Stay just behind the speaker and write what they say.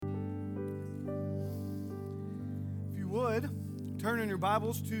would, turn in your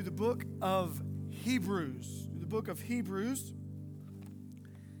Bibles to the book of Hebrews. The book of Hebrews.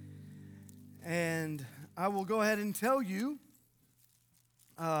 And I will go ahead and tell you,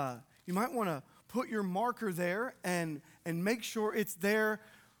 you might want to put your marker there and make sure it's there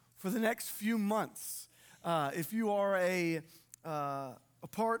for the next few months. If you are a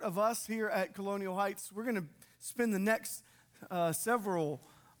part of us here at Colonial Heights, we're going to spend the next several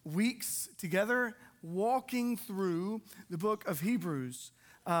weeks together walking through the book of Hebrews.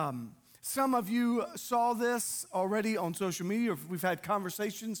 Some of you saw this already on social media. We've had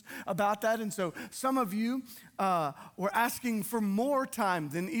conversations about that. And so some of you were asking for more time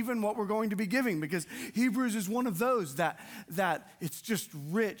than even what we're going to be giving, because Hebrews is one of those that it's just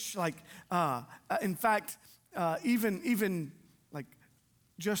rich. Like, in fact, even like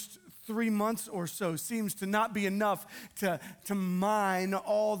just 3 months or so seems to not be enough to mine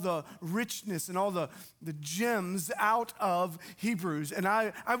all the richness and all the gems out of Hebrews. And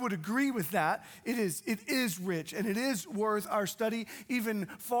I would agree with that. It is rich, and it is worth our study, even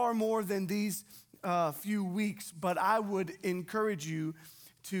far more than these few weeks. But I would encourage you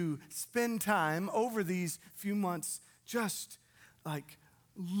to spend time over these few months just like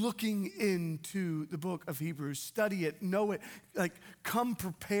looking into the book of Hebrews. Study it, know it, like come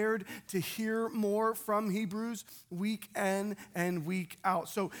prepared to hear more from Hebrews week in and week out.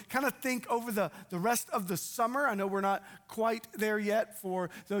 So kind of think over the rest of the summer. I know we're not quite there yet for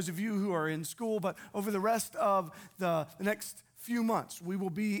those of you who are in school, but over the rest of the next few months, we will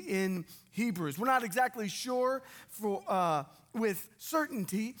be in Hebrews. We're not exactly sure with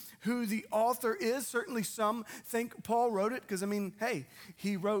certainty who the author is. Certainly some think Paul wrote it, because hey,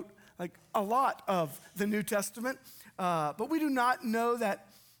 he wrote like a lot of the New Testament, but we do not know that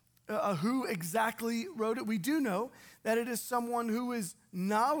who exactly wrote it. We do know that it is someone who is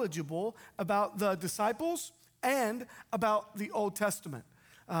knowledgeable about the disciples and about the Old Testament.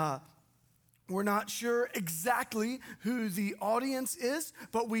 We're not sure exactly who the audience is,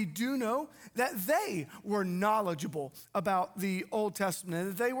 but we do know that they were knowledgeable about the Old Testament,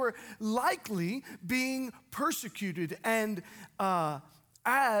 and they were likely being persecuted and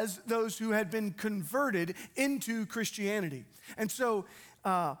as those who had been converted into Christianity. And so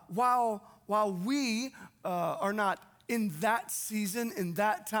while we are not in that season, in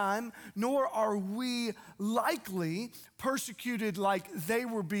that time, nor are we likely persecuted like they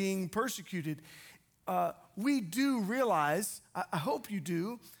were being persecuted. We do realize, I hope you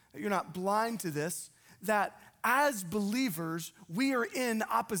do, that you're not blind to this, that as believers, we are in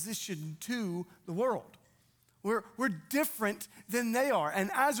opposition to the world. We're different than they are.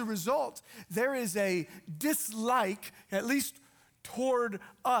 And as a result, there is a dislike, at least toward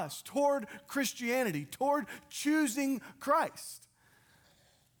us, toward Christianity, toward choosing Christ.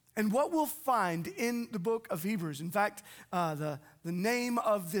 And what we'll find in the book of Hebrews, in fact, the name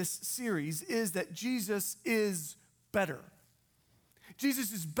of this series is that Jesus is better.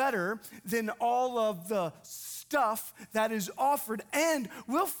 Jesus is better than all of the stuff that is offered. And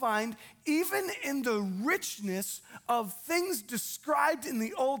we'll find even in the richness of things described in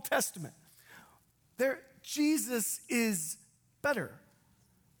the Old Testament, Jesus is better.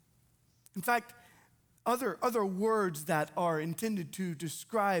 In fact, other words that are intended to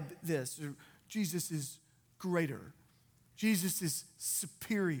describe this are Jesus is greater. Jesus is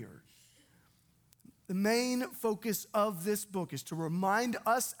superior. The main focus of this book is to remind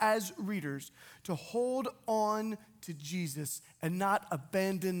us as readers to hold on to Jesus and not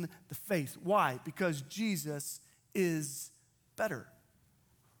abandon the faith. Why? Because Jesus is better.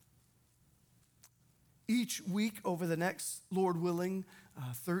 Each week over the next, Lord willing,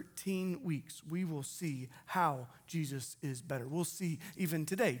 13 weeks, we will see how Jesus is better. We'll see even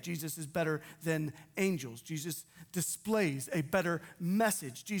today, Jesus is better than angels. Jesus displays a better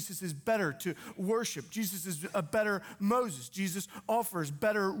message. Jesus is better to worship. Jesus is a better Moses. Jesus offers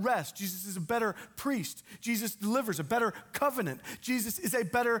better rest. Jesus is a better priest. Jesus delivers a better covenant. Jesus is a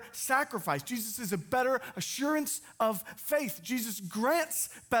better sacrifice. Jesus is a better assurance of faith. Jesus grants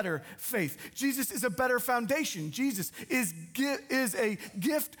better faith. Jesus is a better foundation. Jesus is a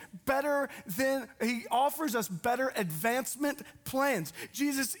gift better than, he offers us better advancement plans.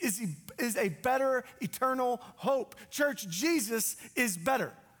 Jesus is a better eternal hope. Church, Jesus is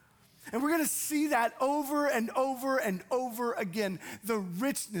better. And we're going to see that over and over and over again. The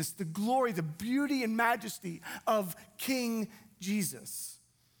richness, the glory, the beauty and majesty of King Jesus.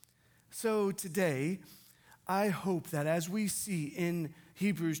 So today, I hope that as we see in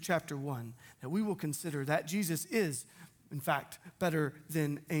Hebrews chapter 1, that we will consider that Jesus is, in fact, better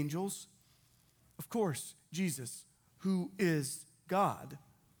than angels. Of course, Jesus, who is God,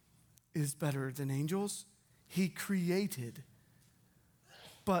 is better than angels. he created.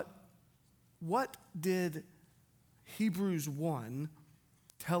 But what did Hebrews 1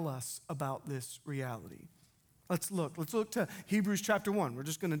 tell us about this reality? Let's look to Hebrews chapter 1. We're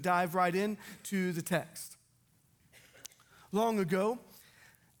just going to dive right into the text. Long ago,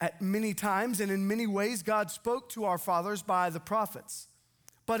 at many times and in many ways, God spoke to our fathers by the prophets.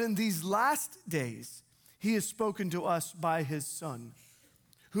 But in these last days, he has spoken to us by his Son,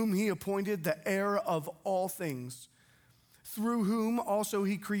 whom he appointed the heir of all things, through whom also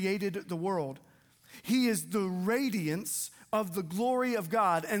he created the world. He is the radiance of the glory of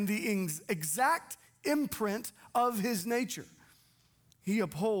God and the exact imprint of his nature. He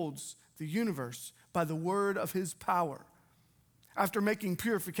upholds the universe by the word of his power. After making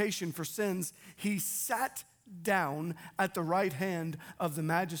purification for sins, he sat down at the right hand of the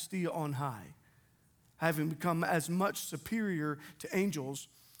Majesty on high, having become as much superior to angels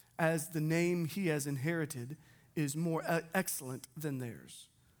as the name he has inherited is more excellent than theirs.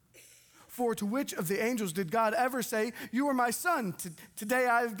 For to which of the angels did God ever say, "You are my son, today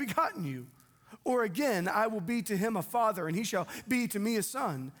I have begotten you"? Or again, "I will be to him a father, and he shall be to me a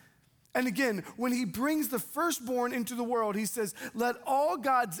son"? And again, when he brings the firstborn into the world, he says, "Let all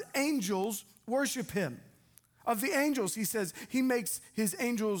God's angels worship him." Of the angels, he says, he makes his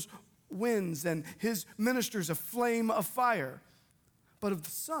angels winds and his ministers a flame of fire. But of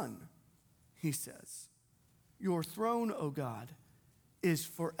the Son, he says, "Your throne, O God, is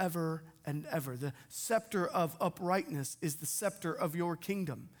forever and ever. The scepter of uprightness is the scepter of your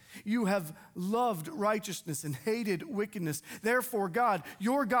kingdom. You have loved righteousness and hated wickedness. Therefore, God,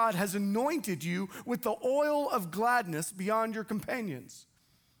 your God, has anointed you with the oil of gladness beyond your companions."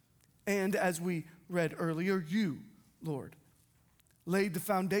 And as we read earlier, you, Lord, laid the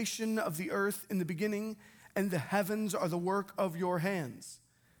foundation of the earth in the beginning, and the heavens are the work of your hands.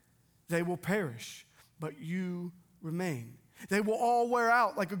 They will perish, but you remain. They will all wear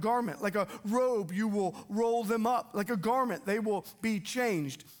out like a garment. Like a robe, you will roll them up. Like a garment, they will be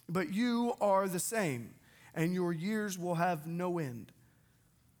changed. But you are the same, and your years will have no end.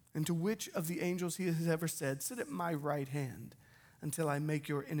 And to which of the angels he has ever said, "Sit at my right hand until I make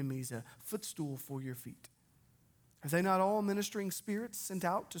your enemies a footstool for your feet"? Are they not all ministering spirits sent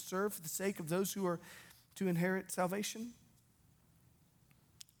out to serve for the sake of those who are to inherit salvation?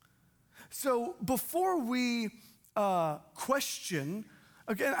 So before we question,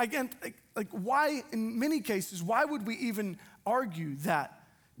 again, like why, in many cases, why would we even argue that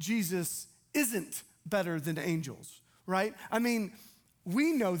Jesus isn't better than angels, right? I mean,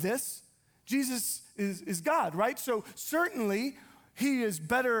 we know this. Jesus is God, right? So certainly he is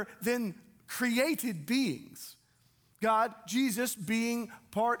better than created beings. God, Jesus being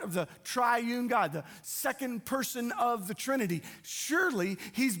part of the triune God, the second person of the Trinity. Surely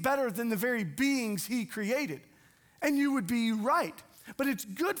he's better than the very beings he created. And you would be right. But it's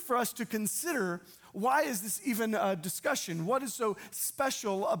good for us to consider, why is this even a discussion? What is so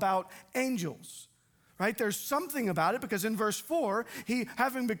special about angels? Right? There's something about it, because in verse 4, he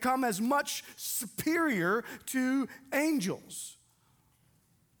having become as much superior to angels.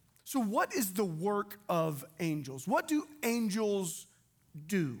 So what is the work of angels? What do angels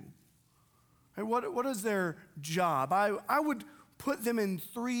do? What is their job? I would put them in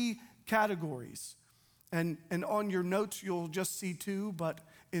three categories. And on your notes, you'll just see two, but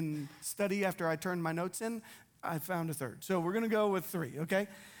in study, after I turned my notes in, I found a third. So we're going to go with three, okay?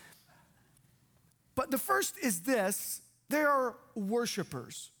 But the first is this: they are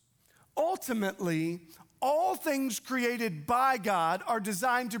worshipers. Ultimately, all things created by God are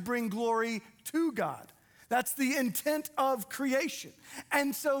designed to bring glory to God. That's the intent of creation.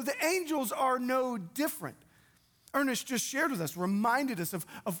 And so the angels are no different. Ernest just shared with us, reminded us of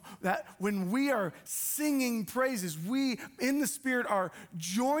that when we are singing praises, we in the Spirit are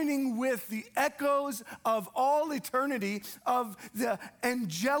joining with the echoes of all eternity of the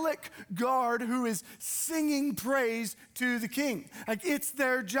angelic guard who is singing praise to the King. Like, it's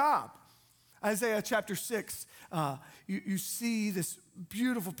their job. Isaiah chapter 6, you see this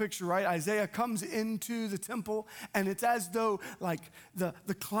beautiful picture, right? Isaiah comes into the temple, and it's as though like the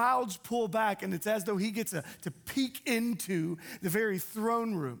clouds pull back, and it's as though he gets to peek into the very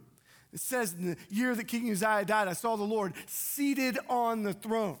throne room. It says, in the year that King Uzziah died, I saw the Lord seated on the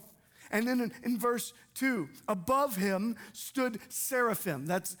throne. And then in verse 2, above him stood seraphim.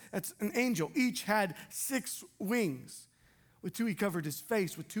 That's an angel. Each had 6 wings. With 2 he covered his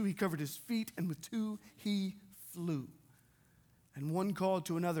face, with 2 he covered his feet, and with 2 he flew. And one called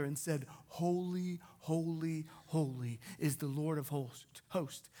to another and said, "Holy, holy, holy is the Lord of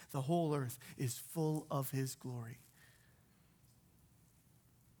hosts. The whole earth is full of his glory."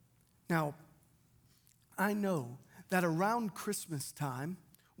 Now, I know that around Christmas time,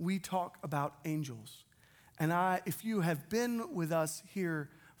 we talk about angels. And if you have been with us here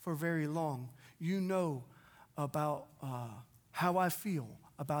for very long, you know about how I feel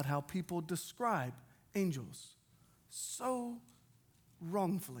about how people describe angels so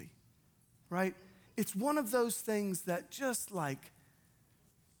wrongfully, right? It's one of those things that just like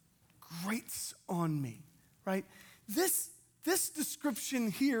grates on me, right? This description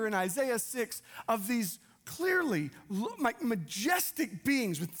here in Isaiah 6 of these clearly like majestic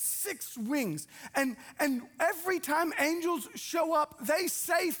beings with 6 wings. And every time angels show up, they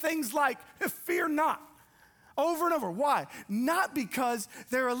say things like, fear not, over and over. Why? Not because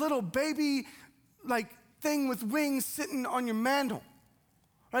they're a little baby like thing with wings sitting on your mantle.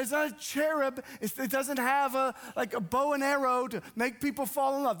 Right? It's not a cherub. It doesn't have a bow and arrow to make people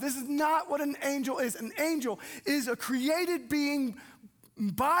fall in love. This is not what an angel is. An angel is a created being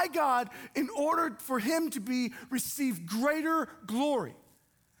by God in order for him to receive greater glory.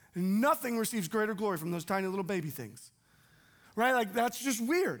 And nothing receives greater glory from those tiny little baby things. Right? Like that's just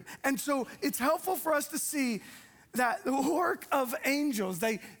weird. And so it's helpful for us to see that the work of angels,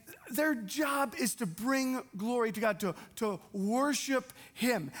 their job is to bring glory to God, to worship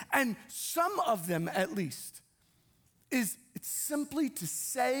him. And some of them, at least, it's simply to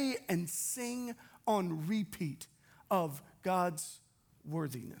say and sing on repeat of God's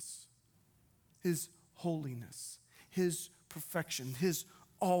worthiness, his holiness, his perfection, his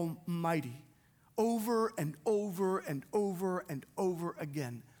almighty, over and over and over and over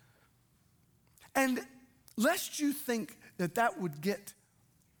again. And lest you think that would get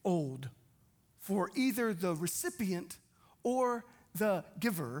old for either the recipient or the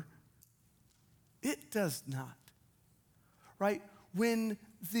giver, it does not, right? When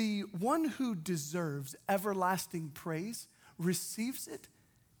the one who deserves everlasting praise receives it,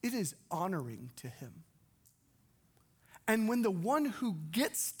 it is honoring to him. And when the one who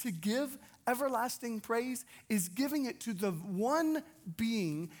gets to give everlasting praise is giving it to the one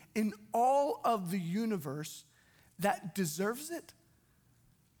being in all of the universe that deserves it,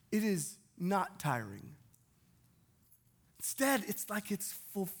 it is not tiring. Instead, it's like it's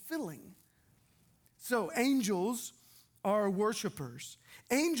fulfilling. So angels are worshipers.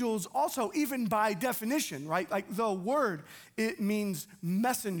 Angels also, even by definition, right? Like the word, it means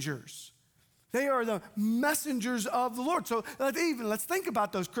messengers. They are the messengers of the Lord. So let's think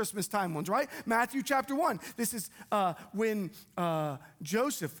about those Christmas time ones, right? Matthew chapter 1. This is when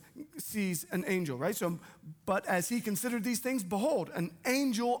Joseph sees an angel, right? So, but as he considered these things, behold, an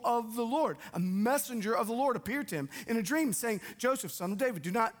angel of the Lord, a messenger of the Lord appeared to him in a dream saying, Joseph, son of David,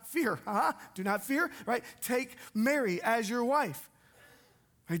 do not fear. Do not fear, right? Take Mary as your wife.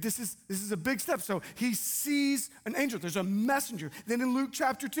 Right, this is a big step. So he sees an angel. There's a messenger. Then in Luke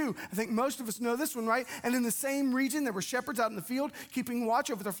chapter 2, I think most of us know this one, right? And in the same region, there were shepherds out in the field keeping watch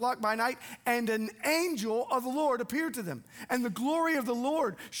over their flock by night, and an angel of the Lord appeared to them. And the glory of the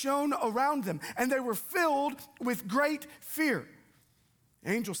Lord shone around them, and they were filled with great fear.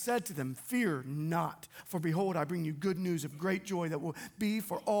 The angel said to them, fear not, for behold, I bring you good news of great joy that will be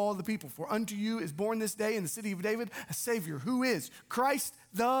for all the people. For unto you is born this day in the city of David a Savior, who is Christ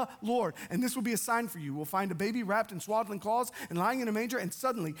the Lord. And this will be a sign for you. You will find a baby wrapped in swaddling cloths and lying in a manger. And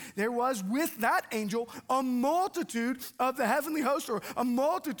suddenly there was with that angel a multitude of the heavenly host, or a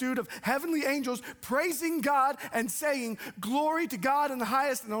multitude of heavenly angels, praising God and saying, glory to God in the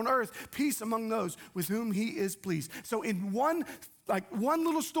highest, and on earth peace among those with whom he is pleased. So in one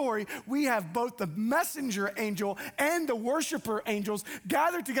little story, we have both the messenger angel and the worshiper angels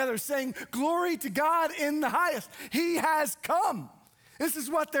gathered together saying, glory to God in the highest. He has come. This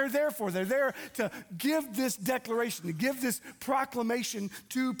is what they're there for. They're there to give this declaration, to give this proclamation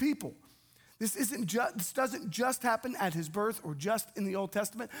to people. This doesn't just happen at his birth or just in the Old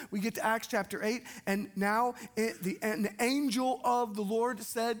Testament. We get to Acts chapter 8, and now an angel of the Lord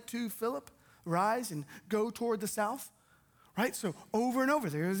said to Philip, rise and go toward the south. Right? So over and over,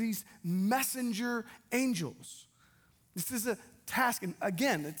 there are these messenger angels. This is a task, and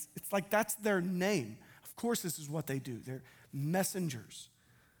again, it's like that's their name. Of course, this is what they do. They're messengers.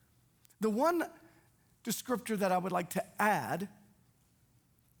 The one descriptor that I would like to add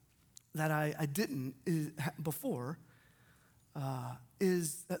that I didn't before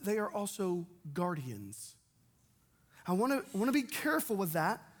is that they are also guardians. I want to be careful with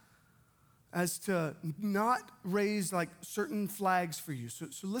that, as to not raise like certain flags for you. So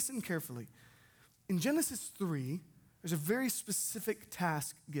listen carefully. In Genesis 3, there's a very specific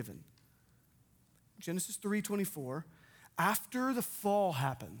task given. Genesis 3:24, after the fall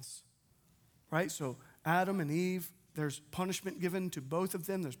happens, right? So Adam and Eve there's punishment given to both of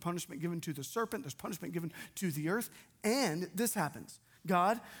them. There's punishment given to the serpent. There's punishment given to the earth. And this happens.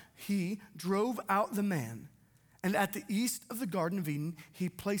 God, he drove out the man. And at the east of the Garden of Eden, he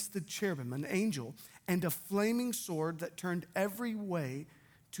placed the cherubim, an angel, and a flaming sword that turned every way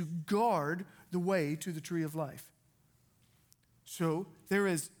to guard the way to the tree of life. So there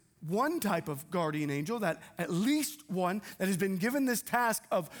is one type of guardian angel, that at least one that has been given this task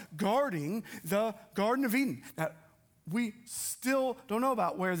of guarding the Garden of Eden. Now, we still don't know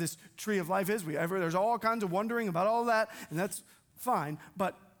about where this tree of life is. There's all kinds of wondering about all that, and that's fine.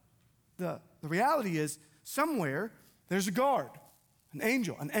 But the reality is, somewhere there's a guard, an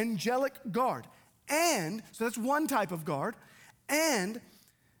angel, an angelic guard. And, so that's one type of guard. And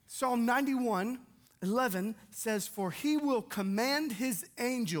Psalm 91:11 says, for he will command his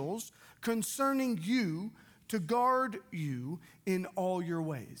angels concerning you to guard you in all your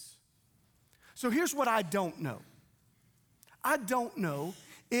ways. So here's what I don't know. I don't know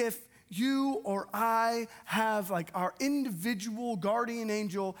if you or I have like our individual guardian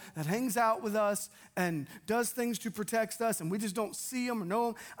angel that hangs out with us and does things to protect us and we just don't see them or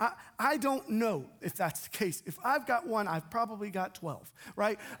know them. I don't know if that's the case. If I've got one, I've probably got 12,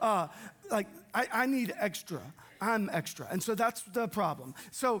 right? I need extra. I'm extra. And so that's the problem.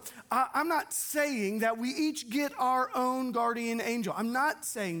 So I'm not saying that we each get our own guardian angel. I'm not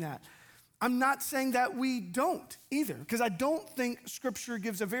saying that. I'm not saying that we don't either, because I don't think Scripture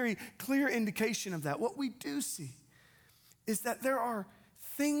gives a very clear indication of that. What we do see is that there are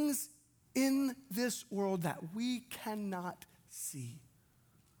things in this world that we cannot see.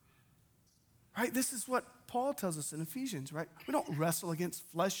 Right? This is what Paul tells us in Ephesians, right? We don't wrestle against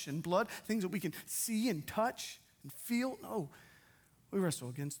flesh and blood, things that we can see and touch and feel. No, we wrestle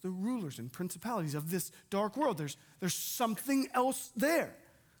against the rulers and principalities of this dark world. There's something else there.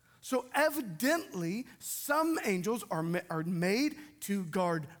 So evidently, some angels are made to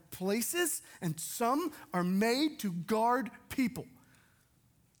guard places, and some are made to guard people.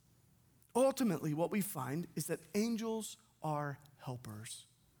 Ultimately, what we find is that angels are helpers,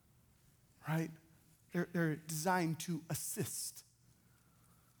 right? They're designed to assist.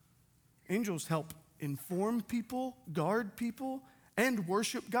 Angels help inform people, guard people, and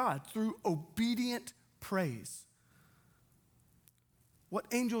worship God through obedient praise. What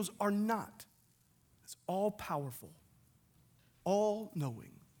angels are not is all powerful, all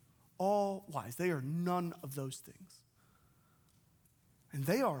knowing, all wise. They are none of those things. And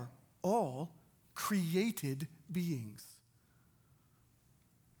they are all created beings.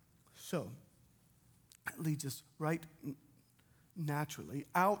 So, that leads us right naturally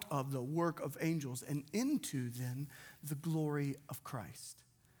out of the work of angels and into then the glory of Christ.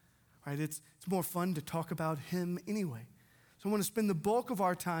 Right? It's more fun to talk about him anyway. So I want to spend the bulk of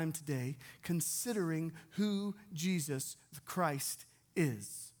our time today considering who Jesus the Christ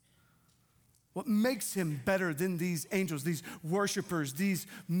is. What makes him better than these angels, these worshipers, these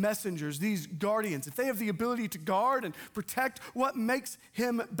messengers, these guardians? If they have the ability to guard and protect, what makes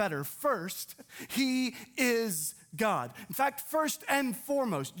him better? First, he is God. In fact, first and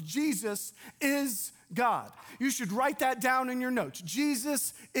foremost, Jesus is God. You should write that down in your notes.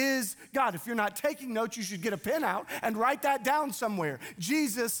 Jesus is God. If you're not taking notes, you should get a pen out and write that down somewhere.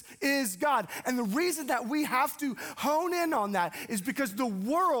 Jesus is God. And the reason that we have to hone in on that is because the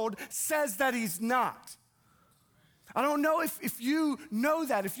world says that he's not. I don't know if you know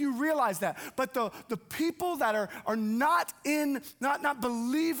that, if you realize that, but the people that are not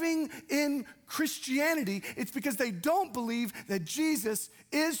believing in Christianity, it's because they don't believe that Jesus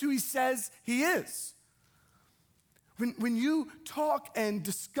is who he says he is. When you talk and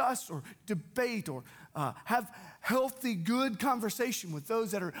discuss or debate or have healthy, good conversation with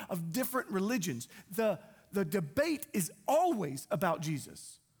those that are of different religions, the debate is always about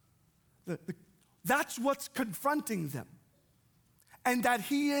Jesus. That's what's confronting them. And that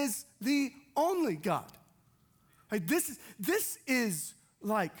he is the only God. Like this is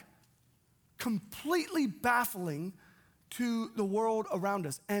like completely baffling to the world around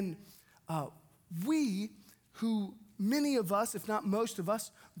us. And many of us, if not most of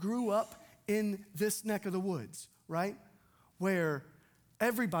us, grew up in this neck of the woods, right? Where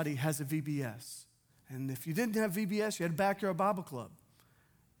everybody has a VBS. And if you didn't have VBS, you had a backyard Bible club.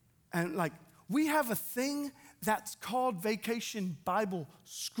 And like, we have a thing that's called Vacation Bible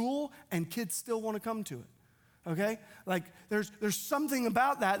School, and kids still want to come to it, okay? Like, there's something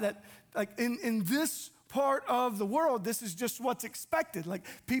about that like, in this part of the world, this is just what's expected. Like,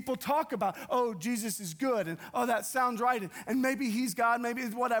 people talk about, oh, Jesus is good, and oh, that sounds right, and maybe he's God, maybe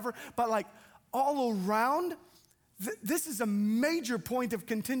it's whatever, but like, all around, this is a major point of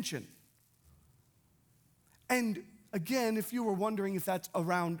contention. And again, if you were wondering if that's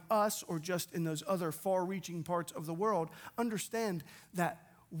around us or just in those other far-reaching parts of the world, understand that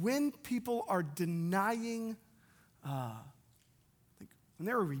when people are denying, when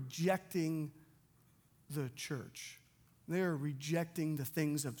they're rejecting the church, they're rejecting the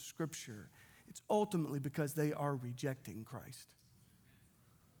things of Scripture, it's ultimately because they are rejecting Christ.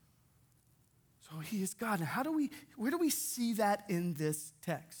 So he is God. Now, where do we see that in this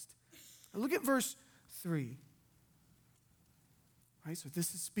text? Now look at verse 3. Right, so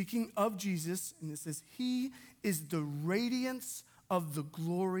this is speaking of Jesus, and it says, he is the radiance of the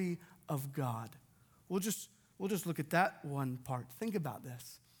glory of God. We'll just look at that one part. Think about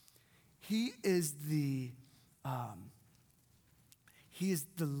this. He is the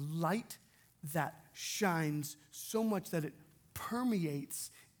light that shines so much that it permeates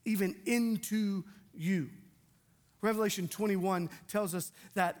even into you. Revelation 21 tells us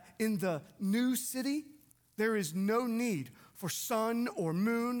that in the new city, there is no need for sun or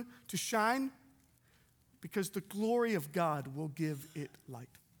moon to shine because the glory of God will give it light.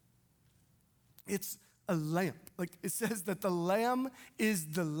 It's a lamp. Like it says that the Lamb is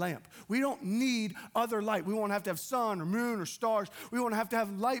the lamp. We don't need other light. We won't have to have sun or moon or stars. We won't have to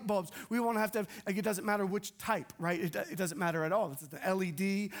have light bulbs. We won't have to have, like it doesn't matter which type, right? It doesn't matter at all. If it's the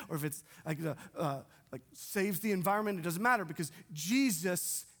LED or if it's like like saves the environment, it doesn't matter because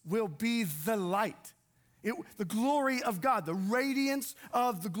Jesus will be the light. The glory of God, the radiance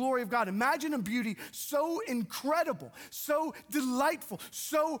of the glory of God. Imagine a beauty so incredible, so delightful,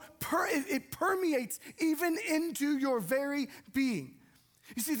 it permeates even into your very being.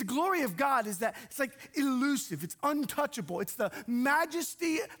 You see, the glory of God is that it's like elusive, it's untouchable. It's the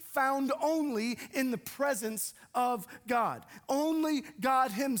majesty found only in the presence of God. Only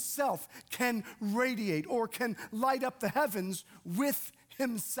God himself can radiate or can light up the heavens with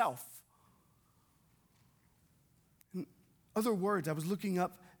himself. Other words, I was looking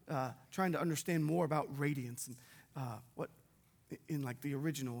up, trying to understand more about radiance and what in like the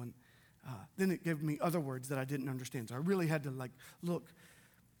original, and then it gave me other words that I didn't understand. So I really had to like look.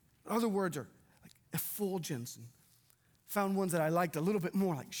 Other words are like effulgence, and found ones that I liked a little bit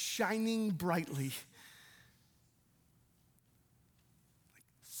more, like shining brightly, like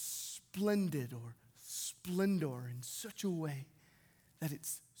splendid or splendor in such a way that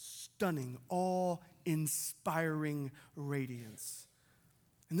it's stunning, awe-inspiring radiance.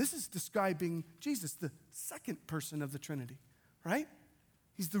 And this is describing Jesus, the second person of the Trinity, right?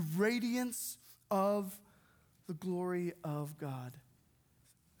 He's the radiance of the glory of God.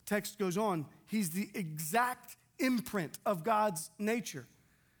 The text goes on, he's the exact imprint of God's nature.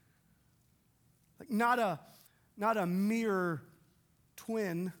 Like not a mere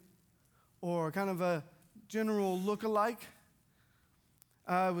twin or kind of a general look-alike.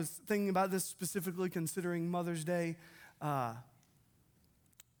 I was thinking about this specifically considering Mother's Day, how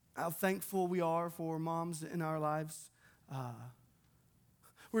thankful we are for moms in our lives.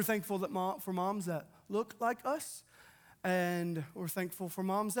 We're thankful for moms that look like us, and we're thankful for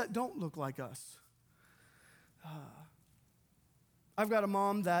moms that don't look like us. I've got a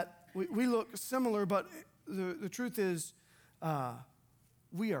mom that we look similar, but the truth is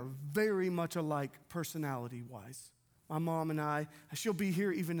we are very much alike personality-wise. My mom and I, she'll be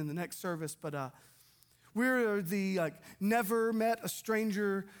here even in the next service, but we're the never met a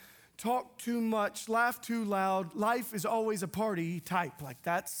stranger, talk too much, laugh too loud, life is always a party type. Like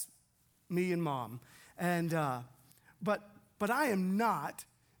that's me and mom. And but I am not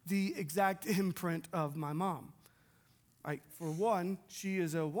the exact imprint of my mom. Right? For one, she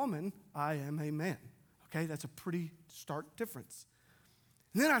is a woman, I am a man. Okay, that's a pretty stark difference.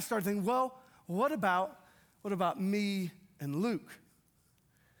 And then I started thinking, well, what about me and Luke?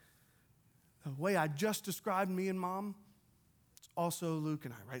 The way I just described me and mom, it's also Luke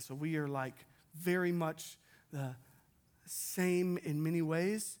and I, right? So we are like very much the same in many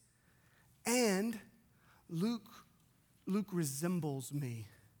ways. And Luke resembles me.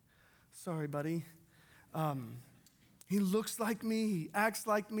 Sorry, buddy. He looks like me, he acts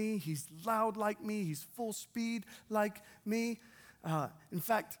like me, he's loud like me, he's full speed like me. In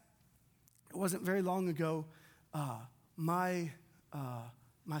fact, it wasn't very long ago, my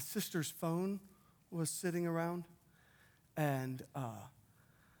sister's phone was sitting around, and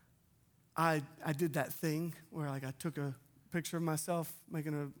I did that thing where like I took a picture of myself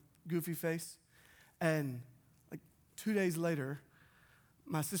making a goofy face, and like 2 days later,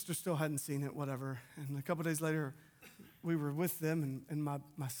 my sister still hadn't seen it, whatever, and a couple days later, we were with them, and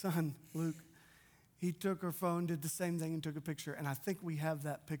my son, Luke, he took her phone, did the same thing, and took a picture, and I think we have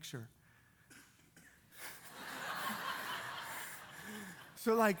that picture.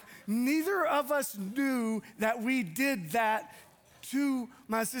 So like neither of us knew that we did that to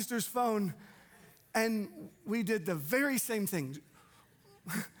my sister's phone, and we did the very same thing.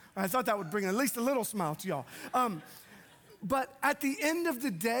 I thought that would bring at least a little smile to y'all. But at the end of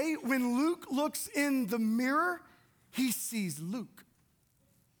the day, when Luke looks in the mirror, he sees Luke.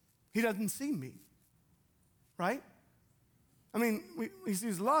 He doesn't see me, right? I mean, he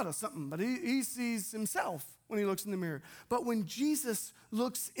sees a lot of something, but he sees himself when he looks in the mirror. But when Jesus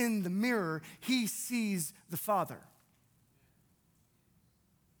looks in the mirror, he sees the Father.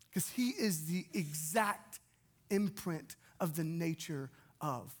 Because he is the exact imprint of the nature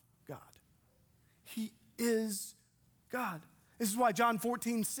of God. He is God. This is why John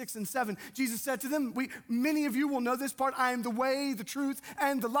 14, 6 and 7, Jesus said to them, many of you will know this part, I am the way, the truth,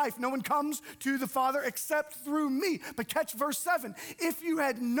 and the life. No one comes to the Father except through me. But catch verse 7. If you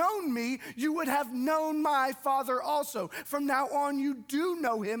had known me, you would have known my Father also. From now on, you do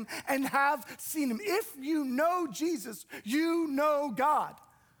know him and have seen him. If you know Jesus, you know God.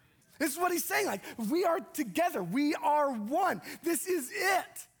 This is what he's saying. Like, we are together. We are one. This is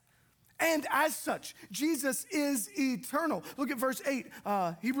it. And as such, Jesus is eternal. Look at verse 8,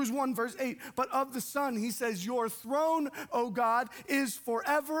 Hebrews 1, verse 8. But of the Son, he says, your throne, O God, is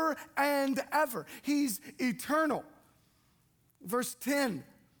forever and ever. He's eternal. Verse 10,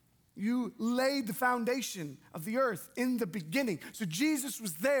 you laid the foundation of the earth in the beginning. So Jesus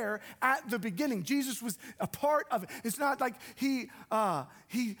was there at the beginning. Jesus was a part of it. It's not like he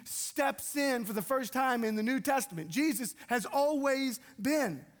steps in for the first time in the New Testament. Jesus has always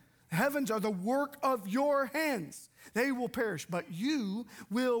been. Heavens are the work of your hands. They will perish, but you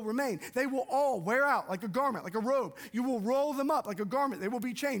will remain. They will all wear out like a garment, like a robe. You will roll them up like a garment. They will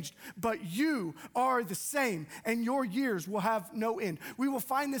be changed, but you are the same, and your years will have no end. We will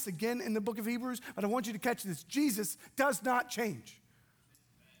find this again in the book of Hebrews, but I want you to catch this. Jesus does not change.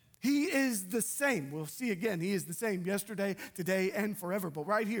 He is the same. We'll see again, he is the same yesterday, today, and forever. But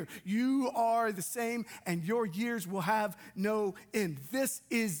right here, you are the same, and your years will have no end. This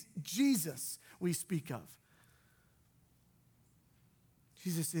is Jesus we speak of.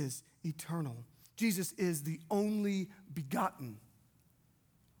 Jesus is eternal. Jesus is the only begotten.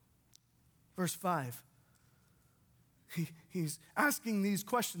 Verse 5. He's asking these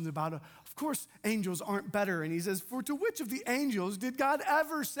questions about, of course, angels aren't better. And he says, for to which of the angels did God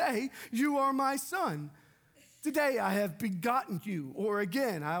ever say, you are my son? Today I have begotten you. Or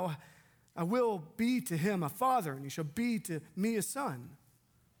again, I will be to him a father, and he shall be to me a son.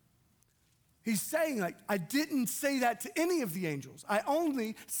 He's saying, like, I didn't say that to any of the angels. I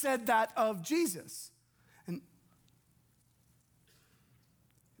only said that of Jesus. And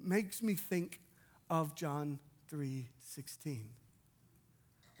it makes me think of John 3:16.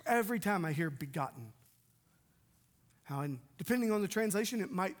 Every time I hear begotten, and depending on the translation,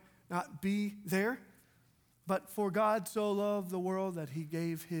 it might not be there, but for God so loved the world that he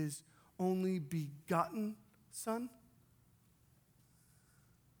gave his only begotten son.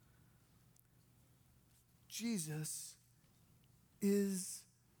 Jesus is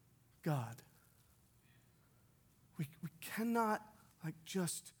God. We cannot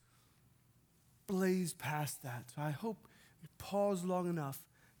just blaze past that. So I hope we pause long enough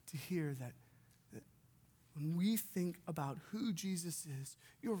to hear that when we think about who Jesus is,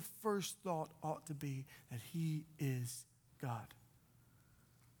 your first thought ought to be that he is God.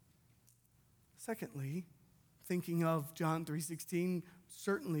 Secondly, thinking of John 3:16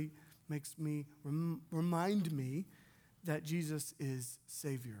 certainly makes me remind me that Jesus is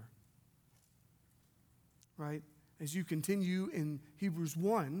Savior. Right? As you continue in Hebrews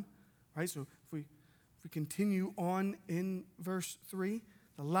 1, right? So if we continue on in verse 3,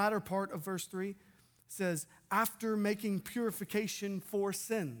 the latter part of verse 3 says, after making purification for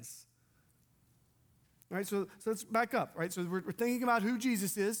sins. Right? So let's back up, right? So we're thinking about who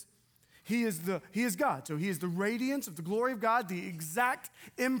Jesus is. He is God. So he is the radiance of the glory of God, the exact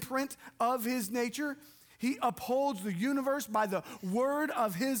imprint of his nature. He upholds the universe by the word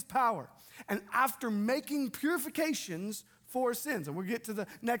of his power. And after making purifications for sins, and we'll get to the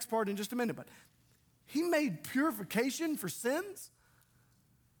next part in just a minute, but he made purification for sins?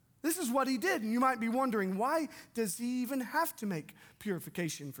 This is what he did. And you might be wondering, why does he even have to make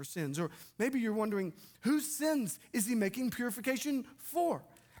purification for sins? Or maybe you're wondering, whose sins is he making purification for?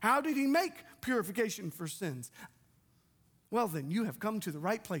 How did he make purification for sins? Well, then, you have come to the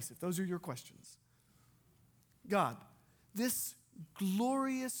right place if those are your questions. God, this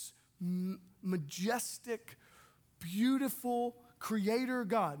glorious, majestic, beautiful creator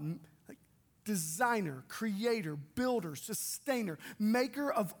God, designer, creator, builder, sustainer,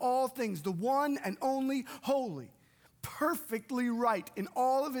 maker of all things, the one and only holy, perfectly right in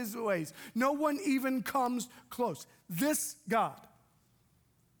all of his ways. No one even comes close. This God,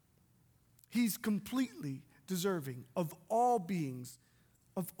 he's completely deserving of all beings,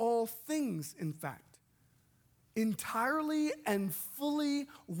 of all things, in fact, entirely and fully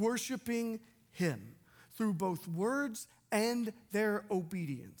worshiping him through both words and their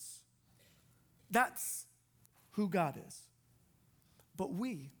obedience. That's who God is. But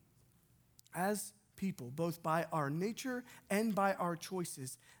we, as people, both by our nature and by our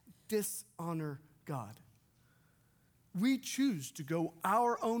choices, dishonor God. We choose to go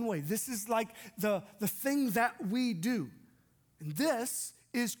our own way. This is like the thing that we do. And this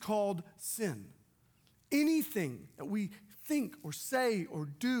is called sin. Anything that we think or say or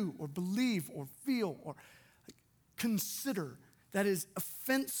do or believe or feel or consider that is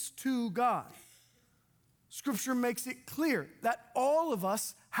offense to God. Scripture makes it clear that all of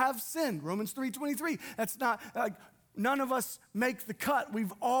us have sinned. Romans 3:23. That's not like none of us make the cut.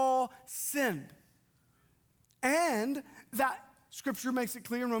 We've all sinned. And that Scripture makes it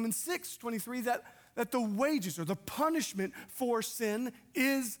clear in Romans 6:23 that the wages or the punishment for sin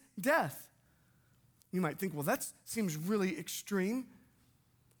is death. You might think, well, that seems really extreme.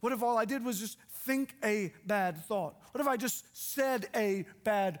 What if all I did was just think a bad thought? What if I just said a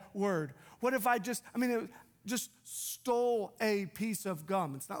bad word? What if I just stole a piece of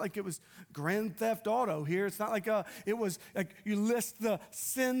gum? It's not like it was Grand Theft Auto here. It's not like it was like you list the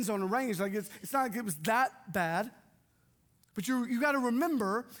sins on a range. Like it's not like it was that bad. But you got to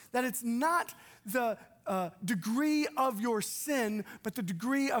remember that it's not the degree of your sin, but the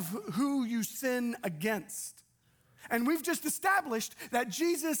degree of who you sin against. And we've just established that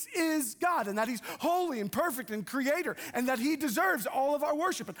Jesus is God and that he's holy and perfect and creator and that he deserves all of our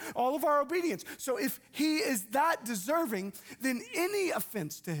worship and all of our obedience. So if he is that deserving, then any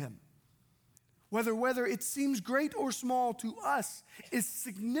offense to him, whether it seems great or small to us, is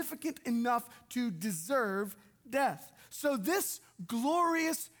significant enough to deserve death. So this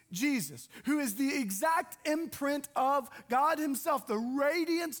glorious Jesus, who is the exact imprint of God himself, the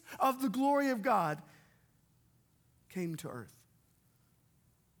radiance of the glory of God, came to earth.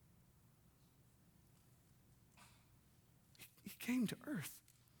 He came to earth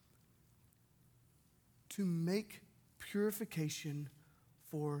to make purification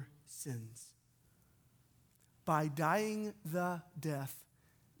for sins by dying the death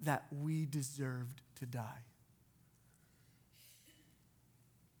that we deserved to die.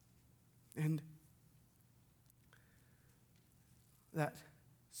 And that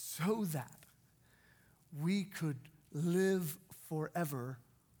we could live forever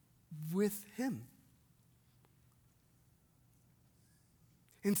with him.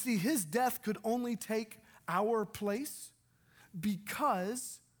 And see, his death could only take our place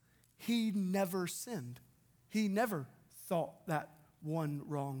because he never sinned. He never thought that one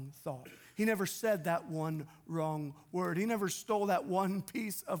wrong thought. He never said that one wrong word. He never stole that one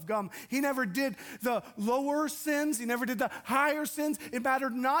piece of gum. He never did the lower sins. He never did the higher sins. It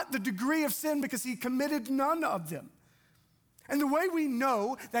mattered not the degree of sin because he committed none of them. And the way we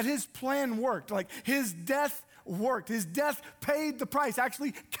know that his plan worked, like his death worked, his death paid the price,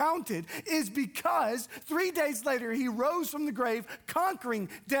 actually counted, is because 3 days later he rose from the grave, conquering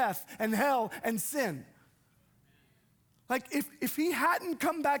death and hell and sin. Like if he hadn't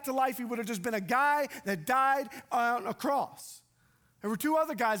come back to life, he would have just been a guy that died on a cross. There were 2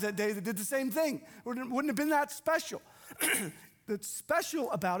 other guys that day that did the same thing. Wouldn't have been that special. That's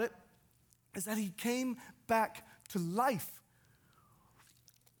special about it is that he came back to life.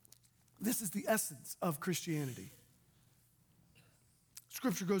 This is the essence of Christianity.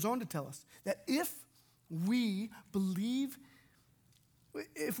 Scripture goes on to tell us that if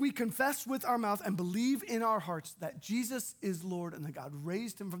we confess with our mouth and believe in our hearts that Jesus is Lord and that God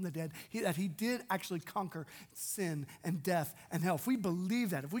raised him from the dead, that he did actually conquer sin and death and hell. If we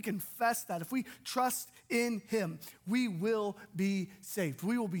believe that, if we confess that, if we trust in him, we will be saved.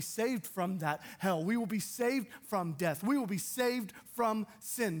 We will be saved from that hell. We will be saved from death. We will be saved from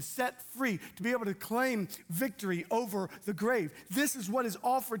sin, set free to be able to claim victory over the grave. This is what is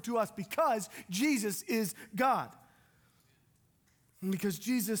offered to us because Jesus is God. And because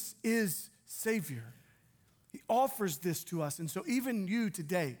Jesus is Savior, he offers this to us. And so even you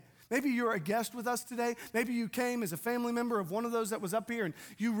today, maybe you're a guest with us today. Maybe you came as a family member of one of those that was up here and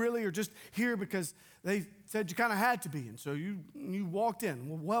you really are just here because they said you kind of had to be. And so you walked in.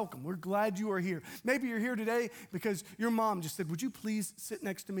 Well, welcome. We're glad you are here. Maybe you're here today because your mom just said, would you please sit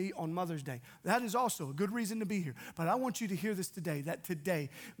next to me on Mother's Day? That is also a good reason to be here. But I want you to hear this today, that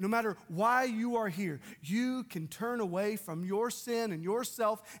today, no matter why you are here, you can turn away from your sin and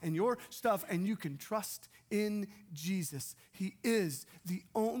yourself and your stuff and you can trust in Jesus. He is the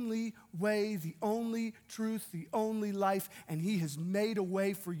only way, the only truth, the only life, and he has made a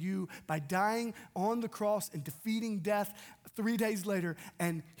way for you by dying on the cross and defeating death 3 days later,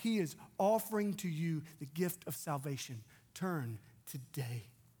 and he is offering to you the gift of salvation. Turn today.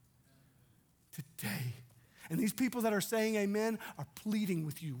 Today. And these people that are saying amen are pleading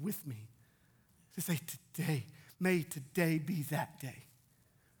with you, with me, to say today, may today be that day.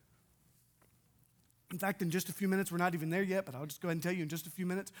 In fact, in just a few minutes, we're not even there yet, but I'll just go ahead and tell you in just a few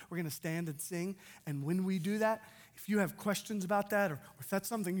minutes, we're going to stand and sing. And when we do that, if you have questions about that, or if that's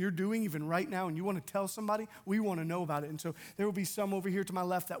something you're doing even right now and you want to tell somebody, we want to know about it. And so there will be some over here to my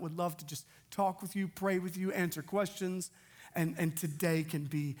left that would love to just talk with you, pray with you, answer questions. And today can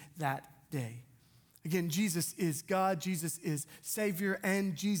be that day. Again, Jesus is God, Jesus is Savior,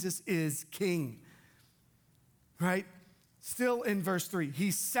 and Jesus is King. Right? Still in verse 3, he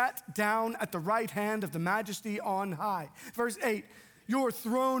sat down at the right hand of the majesty on high. Verse 8, your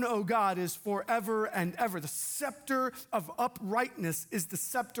throne, O God, is forever and ever. The scepter of uprightness is the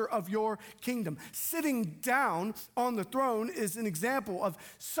scepter of your kingdom. Sitting down on the throne is an example of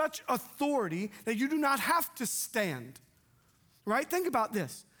such authority that you do not have to stand. Right? Think about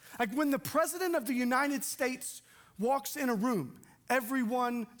this. Like when the president of the United States walks in a room,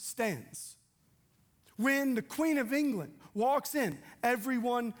 everyone stands. When the Queen of England walks in,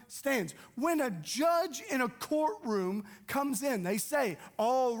 everyone stands. When a judge in a courtroom comes in, they say,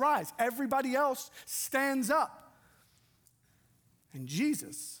 all rise. Everybody else stands up. And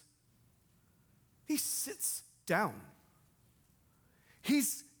Jesus, he sits down.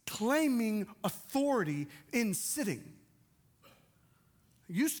 He's claiming authority in sitting.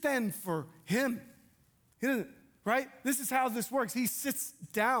 You stand for him. He doesn't, right? This is how this works. He sits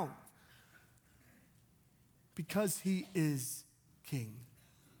down. Because he is king.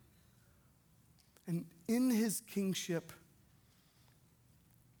 And in his kingship,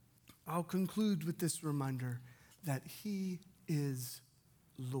 I'll conclude with this reminder that he is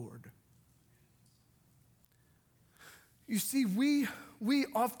Lord. You see, we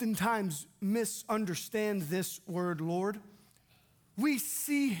oftentimes misunderstand this word, Lord. We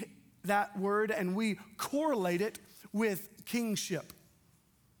see that word and we correlate it with kingship.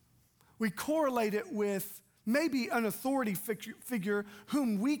 We correlate it with maybe an authority figure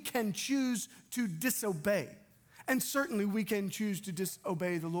whom we can choose to disobey. And certainly we can choose to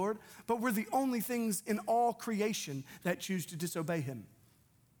disobey the Lord, but we're the only things in all creation that choose to disobey him.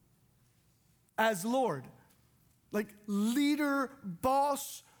 As Lord, like leader,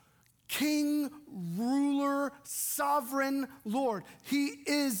 boss, king, ruler, sovereign Lord. He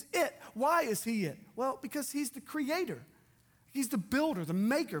is it. Why is he it? Well, because he's the creator. He's the builder, the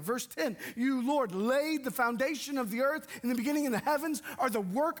maker. Verse 10, you, Lord, laid the foundation of the earth in the beginning, and the heavens are the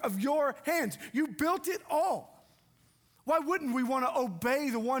work of your hands. You built it all. Why wouldn't we want to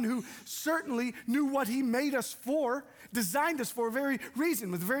obey the one who certainly knew what he made us for, designed us for a very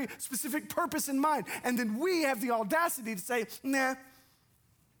reason, with a very specific purpose in mind? And then we have the audacity to say, nah,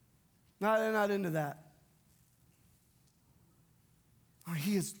 not into that. Or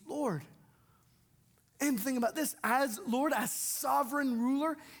he is Lord. And think about this, as Lord, as sovereign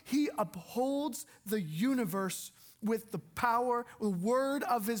ruler, he upholds the universe with the power, the word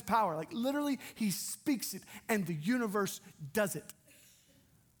of his power. Like literally, he speaks it and the universe does it.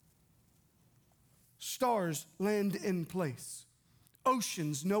 Stars land in place.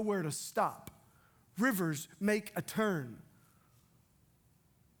 Oceans know where to stop. Rivers make a turn.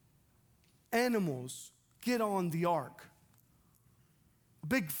 Animals get on the ark. A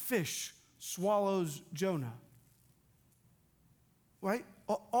big fish swallows Jonah, right?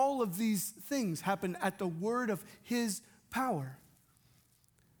 All of these things happen at the word of his power.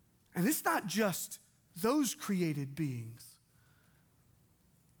 And it's not just those created beings.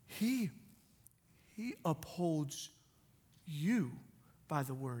 He upholds you by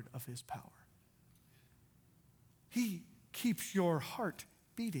the word of his power. He keeps your heart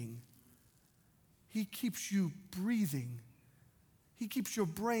beating. He keeps you breathing. He keeps your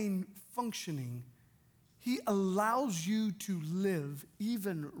brain functioning. He allows you to live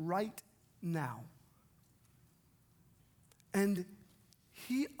even right now. And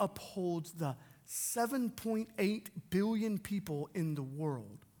he upholds the 7.8 billion people in the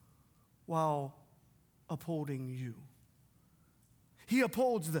world while upholding you. He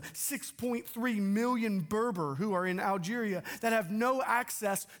upholds the 6.3 million Berber who are in Algeria that have no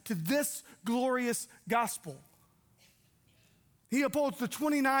access to this glorious gospel. He upholds the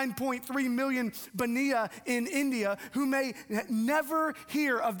 29.3 million Baniya in India who may never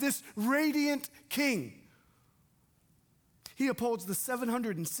hear of this radiant king. He upholds the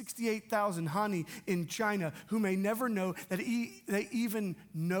 768,000 Hani in China who may never know that they even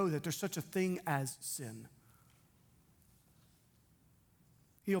know that there's such a thing as sin.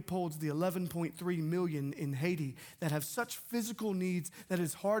 He upholds the 11.3 million in Haiti that have such physical needs that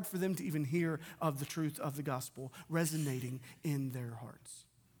it's hard for them to even hear of the truth of the gospel resonating in their hearts.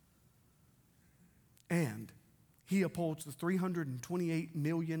 And he upholds the 328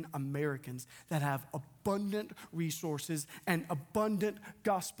 million Americans that have abundant resources and abundant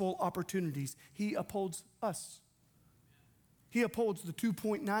gospel opportunities. He upholds us. He upholds the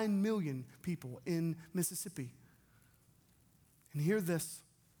 2.9 million people in Mississippi. And hear this.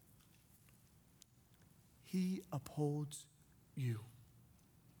 He upholds you.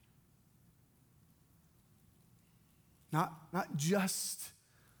 Not just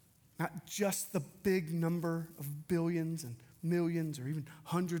the big number of billions and millions or even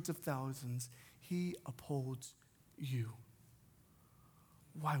hundreds of thousands. He upholds you.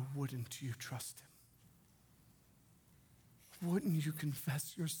 Why wouldn't you trust him? Wouldn't you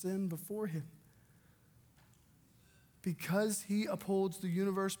confess your sin before him? Because he upholds the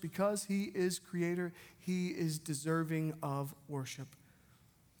universe, because he is creator, he is deserving of worship.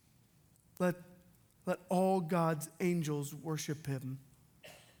 Let all God's angels worship him.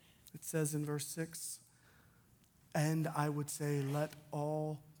 It says in verse 6, and I would say, let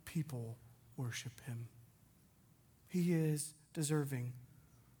all people worship him. He is deserving.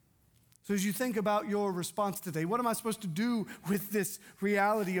 So as you think about your response today, what am I supposed to do with this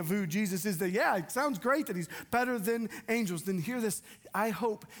reality of who Jesus is? That, yeah, it sounds great that he's better than angels. Then hear this. I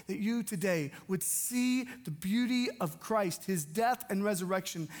hope that you today would see the beauty of Christ, his death and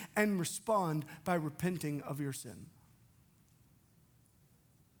resurrection, and respond by repenting of your sin.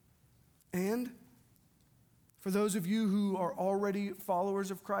 And for those of you who are already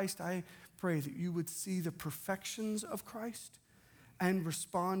followers of Christ, I pray that you would see the perfections of Christ and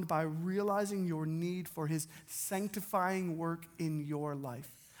respond by realizing your need for his sanctifying work in your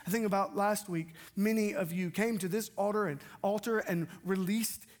life. I think about last week, many of you came to this altar and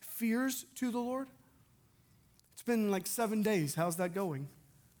released fears to the Lord. It's been like 7 days. How's that going?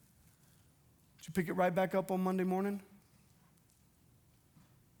 Did you pick it right back up on Monday morning?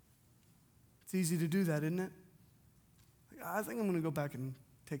 It's easy to do that, isn't it? I think I'm going to go back and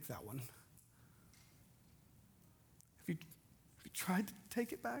take that one. Have you tried to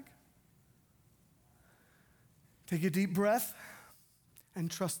take it back? Take a deep breath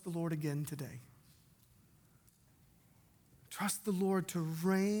and trust the Lord again today. Trust the Lord to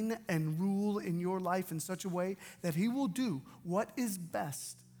reign and rule in your life in such a way that he will do what is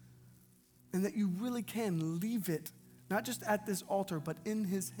best and that you really can leave it not just at this altar, but in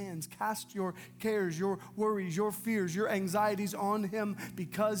his hands. Cast your cares, your worries, your fears, your anxieties on him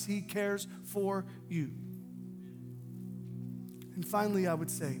because he cares for you. And finally, I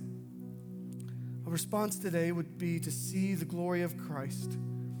would say, a response today would be to see the glory of Christ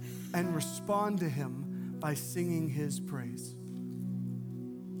and respond to him by singing his praise.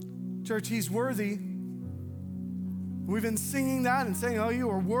 Church, he's worthy. We've been singing that and saying, oh, you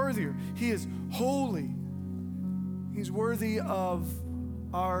are worthy. He is holy. He's worthy of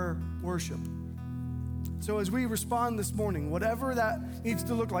our worship. So as we respond this morning, whatever that needs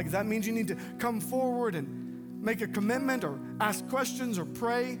to look like, if that means you need to come forward and make a commitment or ask questions or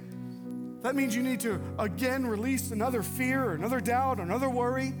pray, that means you need to again release another fear or another doubt or another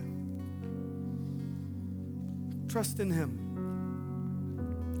worry. Trust in him.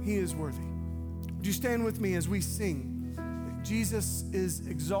 He is worthy. Would you stand with me as we sing? Jesus is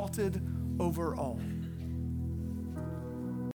exalted over all.